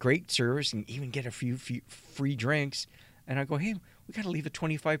get great service and even get a few free drinks. And I go, hey, we got to leave a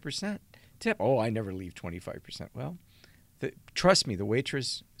 25% tip. Oh, I never leave 25%. Well, trust me, the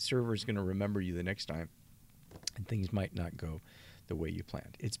waitress server is going to remember you the next time, and things might not go the way you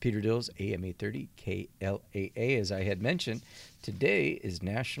planned. It's Peter Dills, AM 830 KLAA. As I had mentioned, today is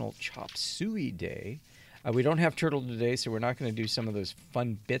National Chop Suey Day. We don't have Turtle today, so we're not going to do some of those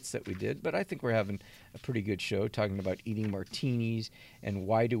fun bits that we did, but I think we're having a pretty good show talking about eating martinis and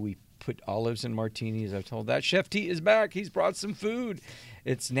why do we put olives in martinis. I've told that. Chef T is back. He's brought some food.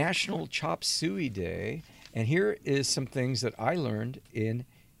 It's National Chop Suey Day, and here is some things that I learned in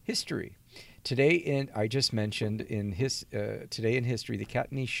history. Today I just mentioned today in history, the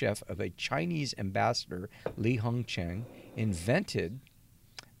Cantonese chef of a Chinese ambassador, Li Hongcheng, invented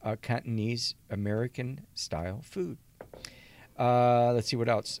Cantonese American style food. Let's see what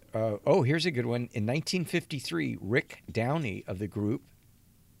else. Here's a good one. In 1953, Rick Downey of the group,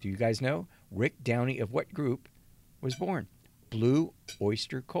 do you guys know? Rick Downey of what group was born? Blue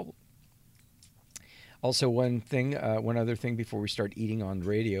Oyster Cult. Also, one other thing before we start eating on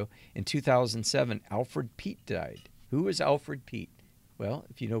radio. In 2007, Alfred Peet died. Who was Alfred Peet? Well,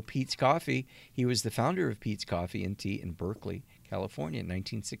 if you know Peet's Coffee, he was the founder of Peet's Coffee and Tea in Berkeley, California in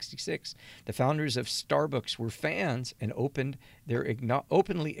 1966. The founders of Starbucks were fans and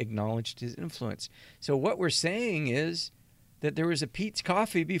openly acknowledged his influence. So what we're saying is that there was a Peet's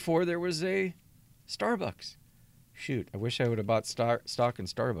Coffee before there was a Starbucks. Shoot, I wish I would have bought stock in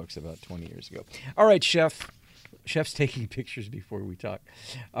Starbucks about 20 years ago. All right, Chef. Chef's taking pictures before we talk.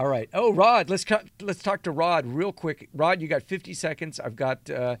 All right. Oh, Rod, let's talk to Rod real quick. Rod, you got 50 seconds. I've got.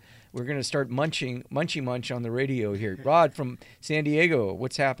 We're going to start munchy munch on the radio here. Rod from San Diego,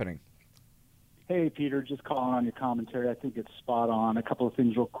 what's happening? Hey, Peter, just calling on your commentary. I think it's spot on. A couple of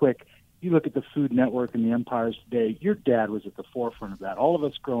things real quick. You look at the Food Network and the empires today. Your dad was at the forefront of that. All of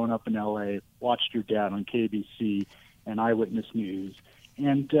us growing up in L.A. watched your dad on KBC and Eyewitness News.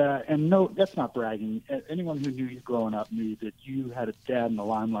 And no, that's not bragging. Anyone who knew you growing up knew that you had a dad in the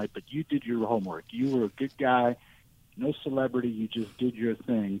limelight, but you did your homework. You were a good guy, no celebrity. You just did your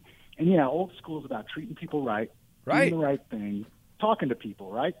thing. And yeah, old school is about treating people right, doing the right thing, talking to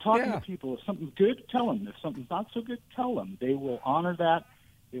people, right? Talking to people. If something's good, tell them. If something's not so good, tell them. They will honor that.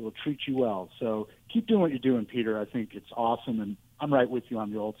 They will treat you well. So keep doing what you're doing, Peter. I think it's awesome, and I'm right with you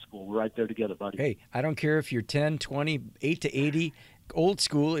on the old school. We're right there together, buddy. Hey, I don't care if you're 10, 20, 8 to 80. Old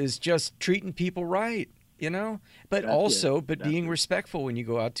school is just treating people right, you know. But being respectful when you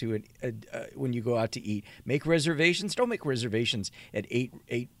go out to eat. Make reservations. Don't make reservations at eight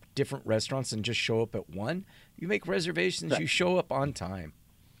different restaurants and just show up at one. You make reservations. Right. You show up on time.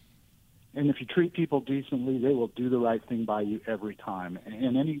 And if you treat people decently, they will do the right thing by you every time.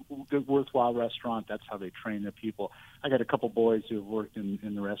 And any good, worthwhile restaurant, that's how they train their people. I got a couple boys who have worked in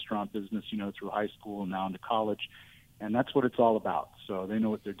the restaurant business, through high school and now into college. And that's what it's all about. So they know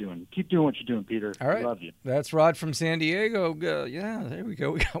what they're doing. Keep doing what you're doing, Peter. All right. I love you. That's Rod from San Diego. Yeah, there we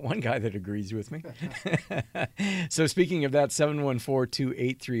go. We got one guy that agrees with me. So speaking of that,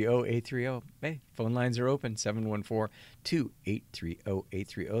 714-2830-830. Hey, phone lines are open,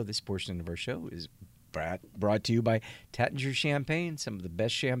 714-2830-830. This portion of our show is brought to you by Tattinger Champagne, some of the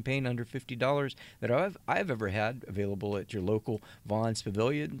best champagne under $50 that I've ever had, available at your local Vaughn's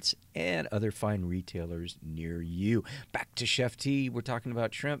Pavilions and other fine retailers near you. Back to Chef T. We're talking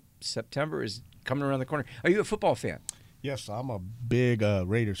about shrimp. September is coming around the corner. Are you a football fan? Yes, I'm a big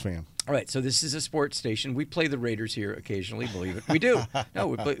Raiders fan. All right, so this is a sports station. We play the Raiders here occasionally, believe it. We do.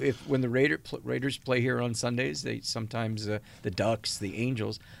 No, when the Raiders play here on Sundays, they sometimes the Ducks, the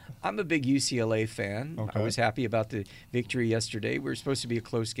Angels. I'm a big UCLA fan. Okay. I was happy about the victory yesterday. We were supposed to be a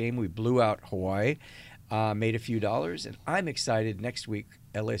close game. We blew out Hawaii, made a few dollars, and I'm excited next week,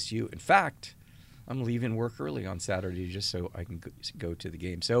 LSU. In fact, I'm leaving work early on Saturday just so I can go to the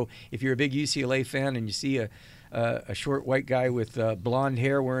game. So if you're a big UCLA fan and you see a short white guy with blonde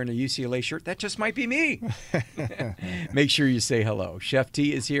hair wearing a UCLA shirt, that just might be me. Make sure you say hello. Chef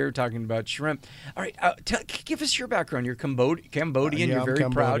T is here talking about shrimp. All right, give us your background. You're Cambodian. You're very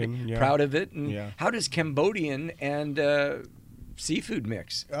proud of it. And how does Cambodian and seafood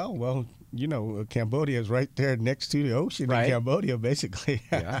mix? Oh, well, Cambodia is right there next to the ocean in Cambodia, basically.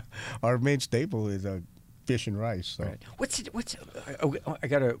 Yeah. Our main staple is fish and rice. So. Right.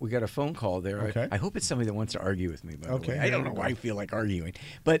 We got a phone call there. Okay. I hope it's somebody that wants to argue with me, by the way. I don't know why I feel like arguing.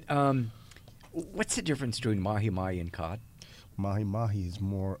 But what's the difference between mahi-mahi and cod? Mahi-mahi is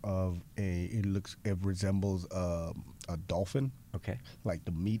more of it resembles a a dolphin. Okay. Like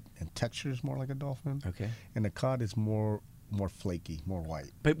the meat and texture is more like a dolphin. Okay. And the cod is more flaky, more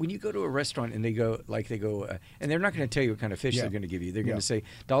white. But when you go to a restaurant and they go, and they're not going to tell you what kind of fish they're going to give you. They're going to say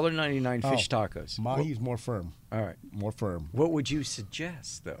 $1.99 fish tacos. Mahi's more firm. All right. More firm. What would you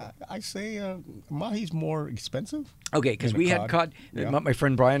suggest, though? I say mahi's more expensive. Okay, because we had cod. Yeah. My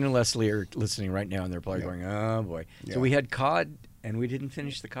friend Brian and Leslie are listening right now, and they're probably going, oh, boy. Yeah. So we had cod, and we didn't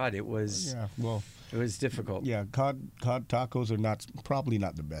finish the cod. It was it was difficult. Yeah, cod tacos are probably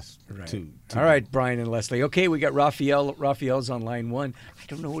not the best. Right. All right, Brian and Leslie. Okay, we got Raphael. Raphael's on line 1. I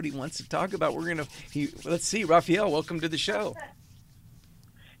don't know what he wants to talk about. Let's see. Raphael, welcome to the show.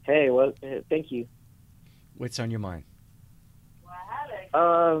 Hey, well, thank you. What's on your mind?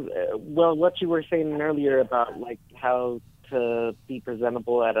 Well, what you were saying earlier about like how to be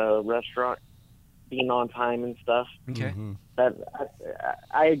presentable at a restaurant, being on time and stuff. Okay. Mm-hmm. That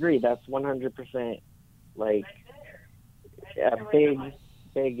I agree. That's 100% like a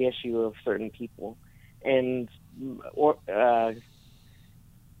big issue of certain people, and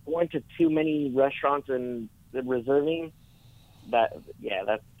going to too many restaurants and reserving. That's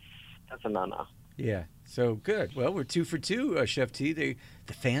a no-no. Yeah. So good. Well, we're 2 for 2, Chef T. The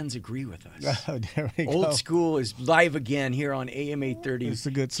fans agree with us. Oh, there we go. Old School is live again here on AM 830. It's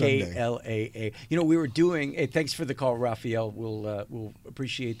a good Sunday. KLAA. You know, we were doing. Hey, thanks for the call, Raphael. We'll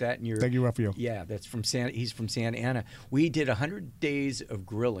appreciate that. And thank you, Raphael. Yeah, that's from He's from Santa Ana. We did 100 days of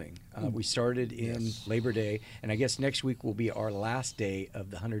grilling. We started in Labor Day, and I guess next week will be our last day of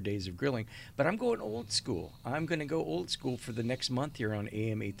the 100 days of grilling. But I'm going old school. I'm going to go old school for the next month here on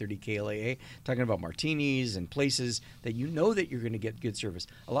AM 830 KLAA, talking about martinis and places that you know that you're going to get good service.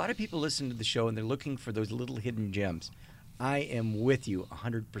 A lot of people listen to the show and they're looking for those little hidden gems. I am with you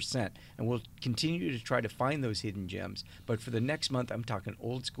 100%, and we'll continue to try to find those hidden gems. But for the next month, I'm talking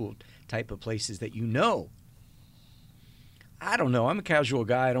old school type of places that you know. I don't know. I'm a casual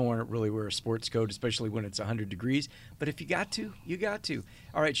guy. I don't want to really wear a sports coat, especially when it's 100 degrees. But if you got to, you got to.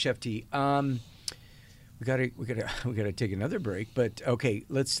 All right, Chef T. We gotta take another break, but okay,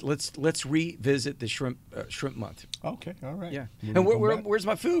 let's revisit the shrimp month. Okay, all right. Yeah. And where's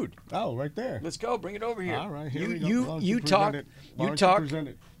my food? Oh, right there. Let's go. Bring it over here. All right. Here we You go.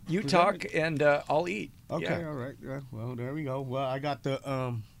 talk, and I'll eat. Okay. Yeah. All right. Yeah. Well, there we go. Well, I got the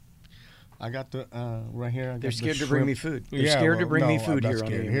right here. They're scared to bring me food. They're scared to bring me food here.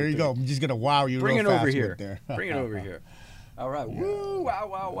 Here you go. I'm just gonna wow you. Bring real it fast over here. with there. Bring it over here. All right. Yeah. Woo!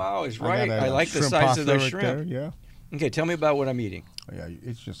 Wow! Is I right. got I like the size of those shrimp. There, yeah. Okay, tell me about what I'm eating. Yeah,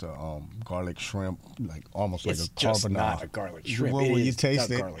 it's just a garlic shrimp, like almost It's like a just carbonara. not a garlic shrimp. Well, It when you is taste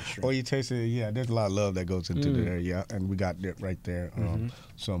not it, garlic shrimp. or you taste it, yeah, there's a lot of love that goes into there. Yeah, and we got it right there.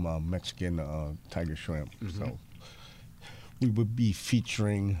 Some Mexican tiger shrimp. So we would be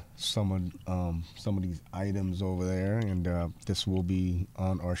featuring some of these items over there, and this will be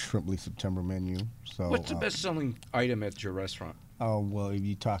on our Shrimply September menu. So, what's the best-selling item at your restaurant? Oh, well, if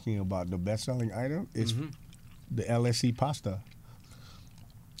you're talking about the best-selling item, it's the LSE pasta.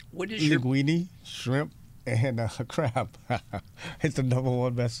 What is linguine, shrimp, and crab. It's the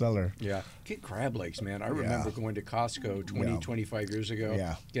 #1 bestseller. Yeah. Get crab legs, man. I remember going to Costco 25 years ago.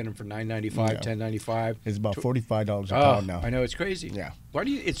 Yeah. Getting them for $9.95, $10.95. It's about $45 a pound now. I know, it's crazy. Yeah. Why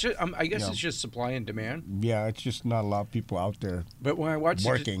do you? It's just. I guess it's just supply and demand. Yeah, it's just not a lot of people out there. But when I watch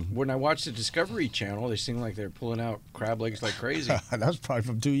working, when I watch the Discovery Channel, they seem like they're pulling out crab legs like crazy. That's probably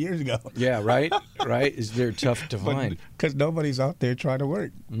from 2 years ago. Yeah. Right. Right. They're tough to find because nobody's out there trying to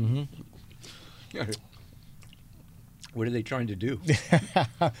work. Yeah. What are they trying to do?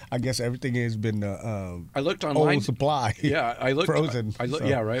 I guess everything has been I looked online. Old supply. Yeah, I looked frozen.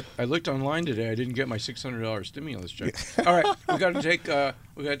 Yeah, right. I looked online today. I didn't get my $600 stimulus check. All right, we got to take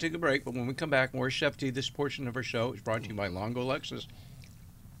a break. But when we come back, more Chef T. This portion of our show is brought to you by Longo Lexus.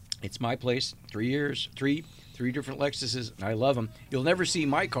 It's my place. 3 years, three different Lexuses, and I love them. You'll never see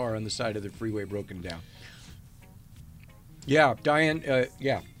my car on the side of the freeway broken down. Yeah, Diane.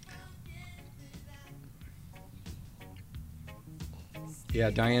 Yeah. Yeah,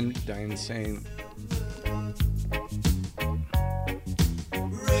 Diane's saying.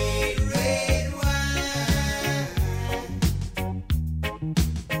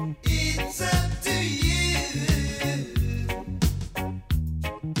 It's up to you.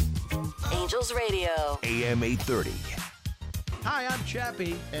 Angels Radio. AM 830. Hi, I'm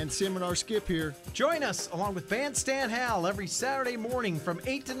Chappie. And Seminar Skip here. Join us along with Bandstand Hal every Saturday morning from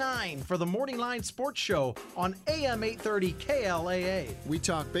 8 to 9 for the Morning Line Sports Show on AM 830 KLAA. We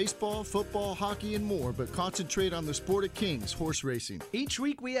talk baseball, football, hockey, and more, but concentrate on the sport of kings, horse racing. Each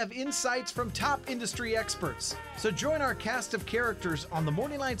week we have insights from top industry experts. So join our cast of characters on the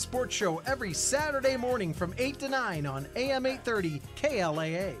Morning Line Sports Show every Saturday morning from 8 to 9 on AM 830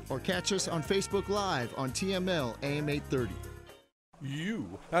 KLAA. Or catch us on Facebook Live on TML AM 830.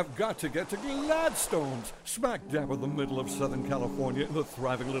 You have got to get to Gladstone's, smack dab in the middle of Southern California in the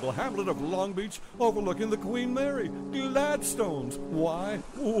thriving little hamlet of Long Beach overlooking the Queen Mary. Gladstone's. Why?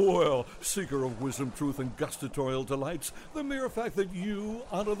 Well, seeker of wisdom, truth, and gustatorial delights, the mere fact that you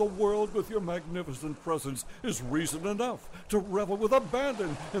honor the world with your magnificent presence is reason enough to revel with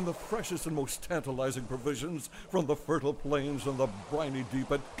abandon in the freshest and most tantalizing provisions from the fertile plains and the briny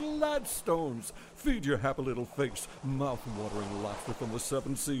deep at Gladstone's. Feed your happy little face mouth-watering laughter from the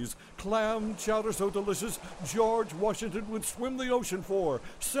seven seas. Clam chowder so delicious George Washington would swim the ocean for.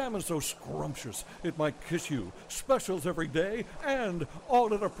 Salmon so scrumptious it might kiss you. Specials every day, and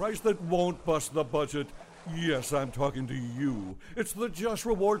all at a price that won't bust the budget. Yes, I'm talking to you. It's the just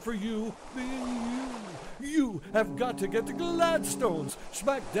reward for you being you. You have got to get to Gladstone's,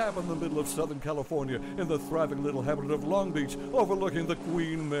 smack dab in the middle of Southern California in the thriving little hamlet of Long Beach overlooking the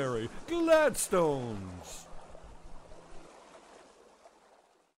Queen Mary. Gladstone's.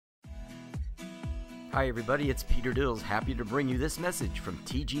 Hi everybody, it's Peter Dills, happy to bring you this message from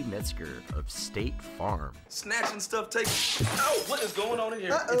T.G. Metzger of State Farm. Snatching stuff take. Oh, what is going on in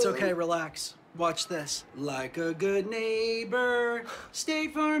here? It's okay, relax. Watch this. Like a good neighbor,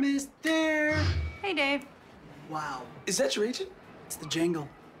 State Farm is there. Hey, Dave. Wow. Is that your agent? It's the jingle.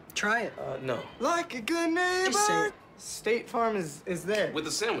 Try it. No. Like a good neighbor. Just say it. State Farm is there. With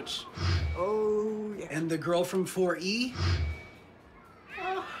a sandwich. Oh, yeah. And the girl from 4E?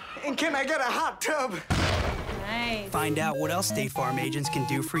 And can I get a hot tub? Nice. Find out what else State Farm agents can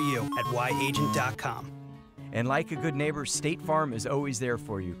do for you at yagent.com. And like a good neighbor, State Farm is always there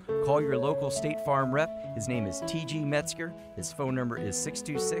for you. Call your local State Farm rep. His name is T.G. Metzger. His phone number is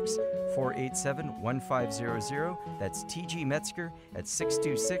 626-487-1500. That's T.G. Metzger at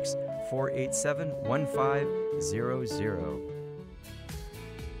 626-487-1500.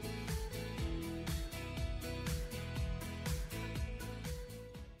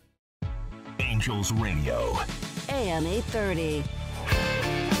 Angels Radio. AM 830.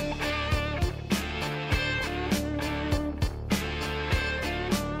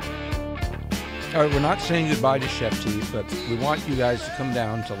 All right, we're not saying goodbye to Chef T, but we want you guys to come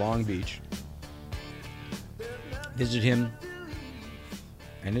down to Long Beach, visit him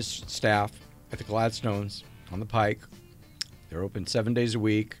and his staff at the Gladstones on the Pike. They're open 7 days a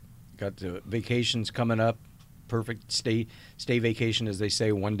week. Got the vacations coming up. Perfect stay vacation, as they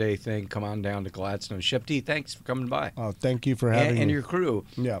say, one-day thing. Come on down to Gladstone. Chef T, thanks for coming by. Oh, thank you for having me. And your crew.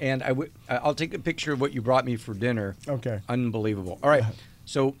 Yeah. And I'll take a picture of what you brought me for dinner. Okay. Unbelievable. All right.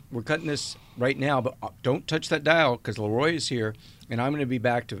 So we're cutting this right now, but don't touch that dial because Leroy is here, and I'm going to be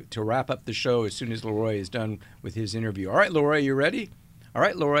back to wrap up the show as soon as Leroy is done with his interview. All right, Leroy, you ready? All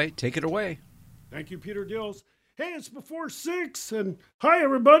right, Leroy, take it away. Thank you, Peter Dills. Hey, it's before 6, and hi,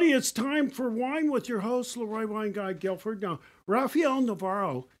 everybody. It's time for Wine with your host, Leroy Wine Guy Guilford. Now, Rafael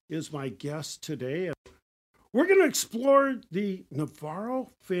Navarro is my guest today. We're going to explore the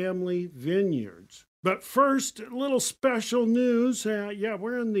Navarro family vineyards. But first, a little special news.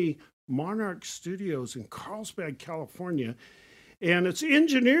 We're in the Monarch Studios in Carlsbad, California. And it's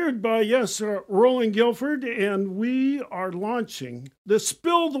engineered by, Roland Guilford. And we are launching the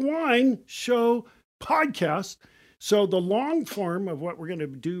Spill the Wine Show podcast. So the long form of what we're going to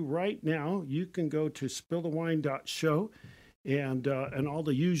do right now, you can go to spillthewine.show and all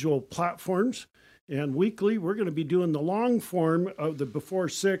the usual platforms. And weekly, we're going to be doing the long form of the Before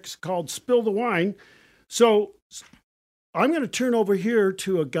 6 called Spill the Wine. So I'm going to turn over here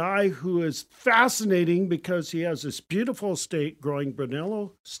to a guy who is fascinating because he has this beautiful estate growing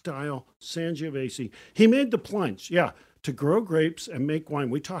Brunello-style Sangiovese. He made the plunge, to grow grapes and make wine.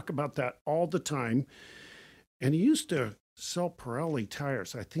 We talk about that all the time. And he used to sell Pirelli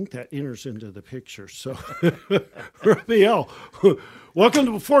tires. I think that enters into the picture. So, Rafael, welcome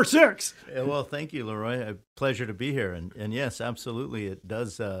to Before 6. Well, thank you, Leroy. A pleasure to be here. And yes, absolutely, it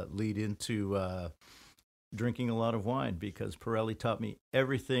does lead into drinking a lot of wine because Pirelli taught me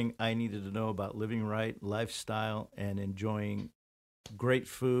everything I needed to know about living right, lifestyle, and enjoying great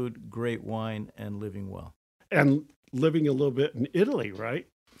food, great wine, and living well. And living a little bit in Italy, right?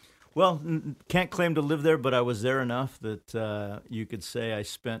 Well, can't claim to live there, but I was there enough that you could say I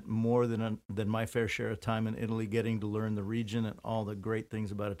spent more than my fair share of time in Italy getting to learn the region and all the great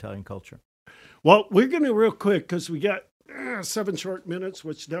things about Italian culture. Well, we're going to real quick because we got 7 short minutes,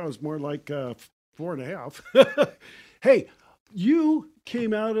 which now is more like 4.5. Hey, you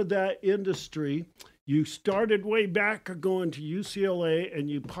came out of that industry. You started way back going to UCLA and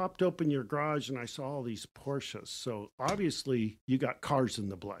you popped open your garage and I saw all these Porsches. So obviously you got cars in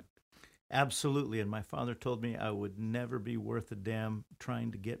the blood. Absolutely. And my father told me I would never be worth a damn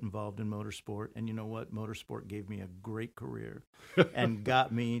trying to get involved in motorsport. And you know what? Motorsport gave me a great career and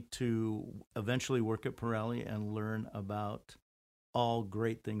got me to eventually work at Pirelli and learn about all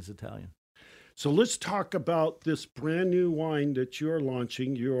great things Italian. So let's talk about this brand new wine that you're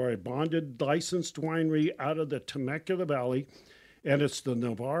launching. You are a bonded, licensed winery out of the Temecula Valley, and it's the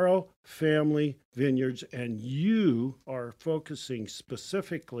Navarro Family Vineyards, and you are focusing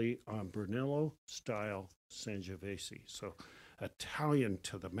specifically on Brunello-style Sangiovese. So Italian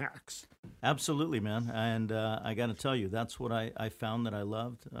to the max. Absolutely, man. And I got to tell you, that's what I found that I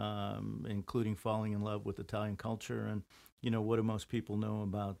loved, including falling in love with Italian culture. And you know, what do most people know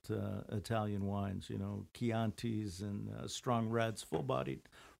about Italian wines? You know, Chiantis and strong reds, full-bodied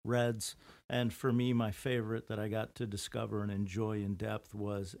reds. And for me, my favorite that I got to discover and enjoy in depth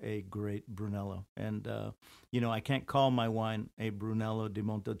was a great Brunello. And, you know, I can't call my wine a Brunello di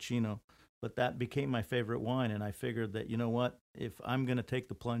Montalcino, but that became my favorite wine. And I figured that, you know what, if I'm going to take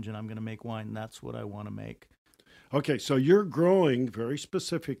the plunge and I'm going to make wine, that's what I want to make. Okay, so you're growing very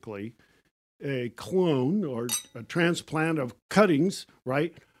specifically a clone or a transplant of cuttings,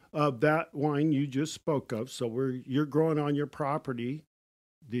 right, of that wine you just spoke of. So you're growing on your property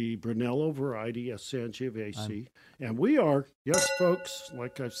the Brunello variety of Sangiovese. And we are, yes, folks,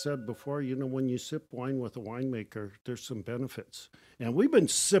 like I've said before, you know, when you sip wine with a winemaker, there's some benefits. And we've been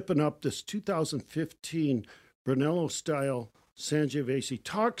sipping up this 2015 Brunello-style Sangiovese.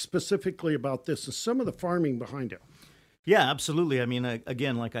 Talk specifically about this and some of the farming behind it. Yeah, absolutely. I mean,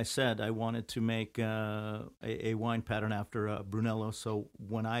 again, like I said, I wanted to make a wine pattern after Brunello. So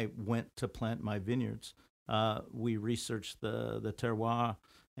when I went to plant my vineyards, we researched the terroir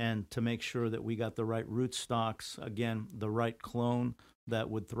and to make sure that we got the right rootstocks, again, the right clone that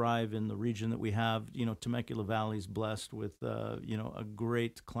would thrive in the region that we have. You know, Temecula Valley is blessed with, you know, a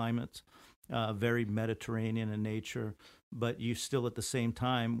great climate, very Mediterranean in nature. But you still, at the same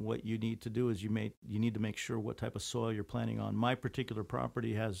time, what you need to do is you need to make sure what type of soil you're planting on. My particular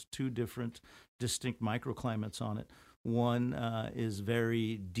property has 2 different distinct microclimates on it. One is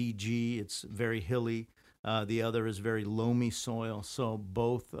very DG, it's very hilly. The other is very loamy soil. So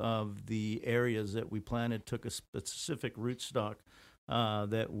both of the areas that we planted took a specific rootstock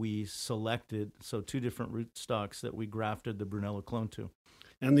that we selected. So 2 different rootstocks that we grafted the Brunello clone to.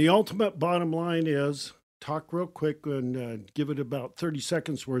 And the ultimate bottom line is, talk real quick and give it about 30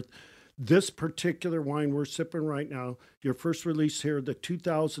 seconds worth. This particular wine we're sipping right now, your first release here, the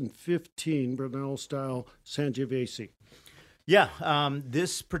 2015 Brunello-style Sangiovese. Yeah,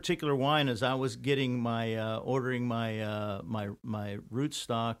 this particular wine, as I was getting my ordering my my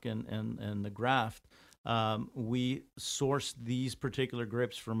rootstock and the graft, we sourced these particular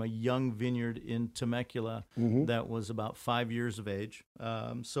grapes from a young vineyard in Temecula that was about 5 years of age.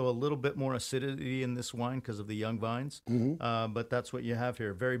 So a little bit more acidity in this wine because of the young vines, but that's what you have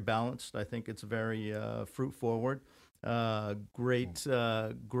here. Very balanced. I think it's very fruit forward. Great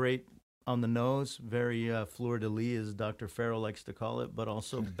on the nose, very fleur-de-lis, as Dr. Farrell likes to call it, but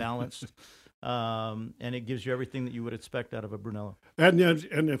also balanced. And it gives you everything that you would expect out of a Brunello. And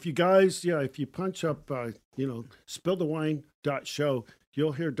if you guys, if you punch up, spillthewine.show,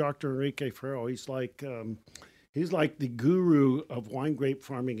 you'll hear Dr. Enrique Farrell. He's like the guru of wine grape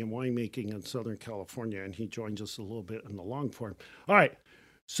farming and winemaking in Southern California, and he joins us a little bit in the long form. All right,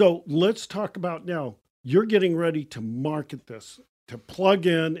 so let's talk about now. You're getting ready to market this, to plug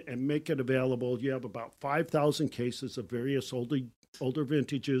in and make it available. You have about 5,000 cases of various older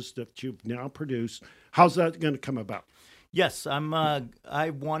vintages that you've now produced. How's that going to come about? Yes, I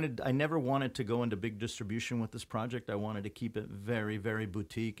never wanted to go into big distribution with this project. I wanted to keep it very, very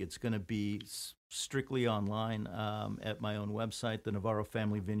boutique. It's going to be strictly online at my own website,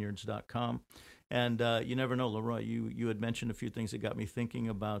 thenavarrofamilyvineyards.com. And you never know, Leroy, you had mentioned a few things that got me thinking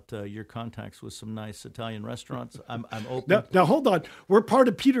about your contacts with some nice Italian restaurants. I'm open. Now, hold on. We're part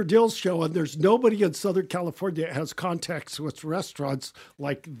of Peter Dill's show, and there's nobody in Southern California that has contacts with restaurants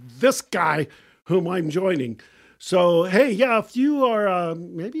like this guy whom I'm joining. So, hey, if you are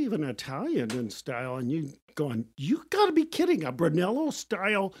maybe even Italian in style and you going, you got to be kidding, a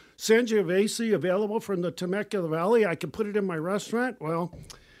Brunello-style Sangiovese available from the Temecula Valley, I can put it in my restaurant? Well,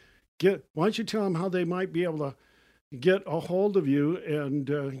 why don't you tell them how they might be able to get a hold of you? And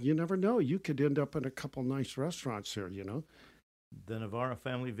you never know, you could end up in a couple nice restaurants here, you know. The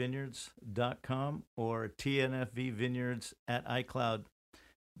NavarroFamilyVineyards.com or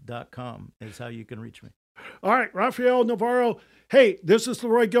TNFVvineyards@iCloud.com is how you can reach me. All right, Rafael Navarro. Hey, this is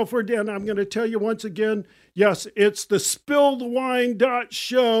Leroy Guilford, and I'm going to tell you once again, yes, it's the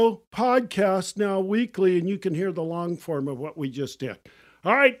SpillTheWine.show podcast now weekly, and you can hear the long form of what we just did.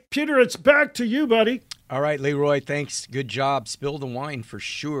 All right, Peter, it's back to you, buddy. All right, Leroy, thanks. Good job. Spill the wine for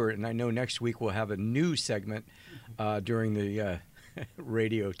sure. And I know next week we'll have a new segment during the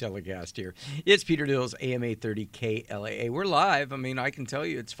radio telecast here. It's Peter Dill's AM 830 KLAA. We're live. I mean, I can tell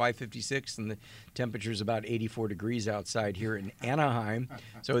you it's 5:56 and the temperature's about 84 degrees outside here in Anaheim.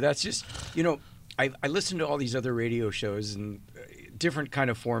 So that's just, you know, I listen to all these other radio shows and different kind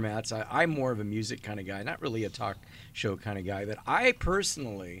of formats. I'm more of a music kind of guy, not really a talk show kind of guy. But I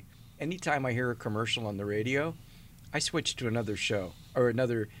personally, anytime I hear a commercial on the radio, I switch to another show or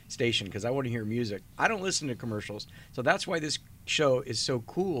another station because I want to hear music. I don't listen to commercials. So that's why this show is so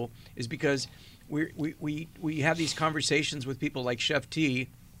cool, is because we have these conversations with people like Chef T,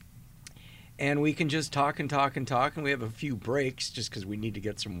 and we can just talk and talk and talk, and we have a few breaks just because we need to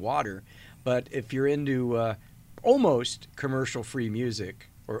get some water. But if you're into almost commercial-free music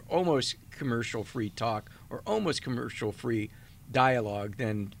or almost commercial-free talk or almost commercial-free dialogue,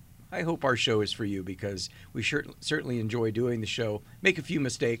 then I hope our show is for you, because we certainly enjoy doing the show. Make a few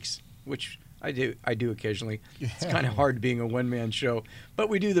mistakes, which I do occasionally. It's kind of hard being a one-man show, but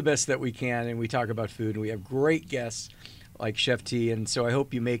we do the best that we can, and we talk about food, and we have great guests like Chef T, and so I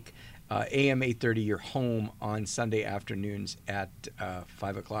hope you make AM 830 your home on Sunday afternoons at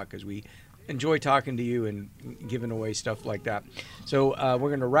 5 o'clock, because we enjoy talking to you and giving away stuff like that. So we're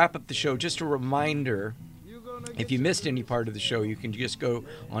going to wrap up the show. Just a reminder, if you missed any part of the show, you can just go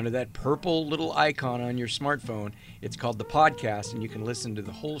onto that purple little icon on your smartphone. It's called the podcast, and you can listen to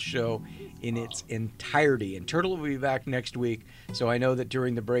the whole show in its entirety. And Turtle will be back next week, so I know that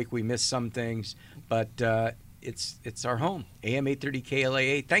during the break we missed some things, but it's our home, AM 830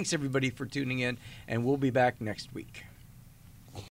 KLAA. Thanks, everybody, for tuning in, and we'll be back next week.